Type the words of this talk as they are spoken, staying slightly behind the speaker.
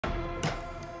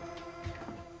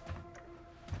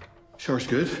Shower's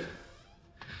good.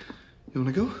 You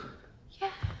wanna go? Yeah.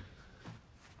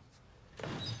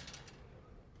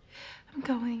 I'm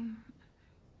going.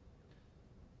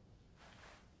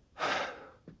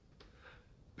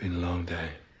 Been a long day.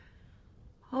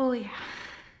 Oh, yeah.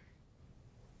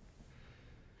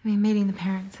 I mean, meeting the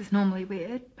parents is normally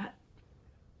weird, but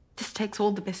just takes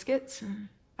all the biscuits and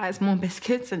buys more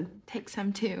biscuits and takes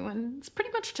them too. And it's pretty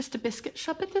much just a biscuit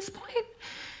shop at this point,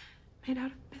 made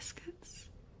out of biscuits.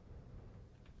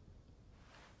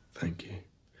 Thank you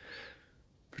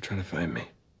for trying to find me.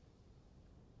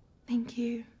 Thank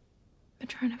you for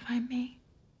trying to find me.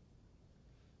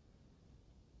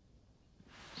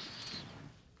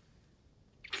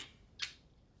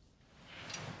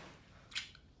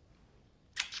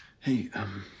 Hey,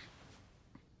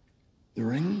 the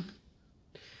ring?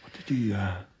 What did you,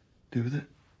 do with it?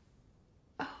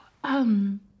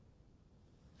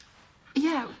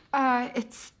 Yeah,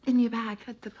 it's in your bag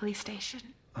at the police station.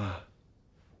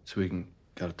 So we can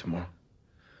get it tomorrow.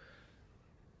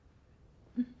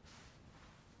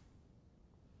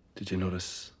 Did you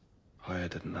notice how I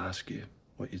didn't ask you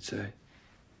what you'd say?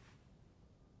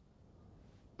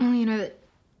 Well, you know that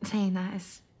saying that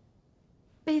is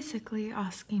basically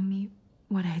asking me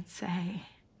what I'd say.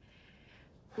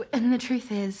 And the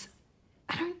truth is,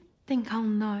 I don't think I'll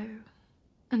know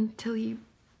until you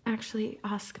actually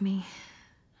ask me.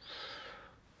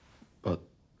 But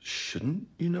shouldn't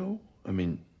you know? I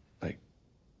mean, like,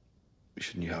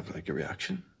 shouldn't you have, like, a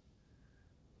reaction?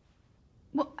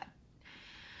 Well,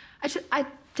 I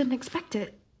didn't expect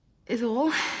it, is all.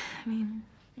 I mean,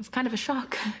 it was kind of a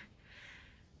shock.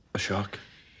 A shock?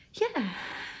 Yeah.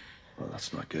 Well,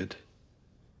 that's not good.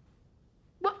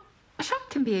 Well, a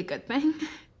shock can be a good thing.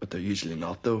 But they're usually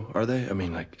not, though, are they? I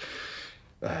mean, like,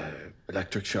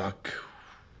 electric shock,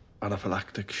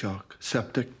 anaphylactic shock,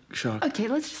 septic shock. Okay,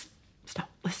 let's just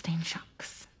stop listing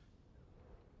shocks.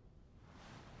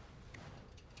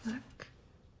 Look.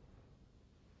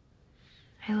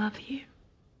 I love you.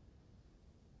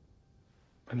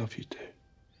 I love you, too.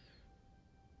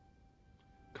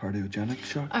 Cardiogenic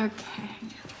shock? Okay.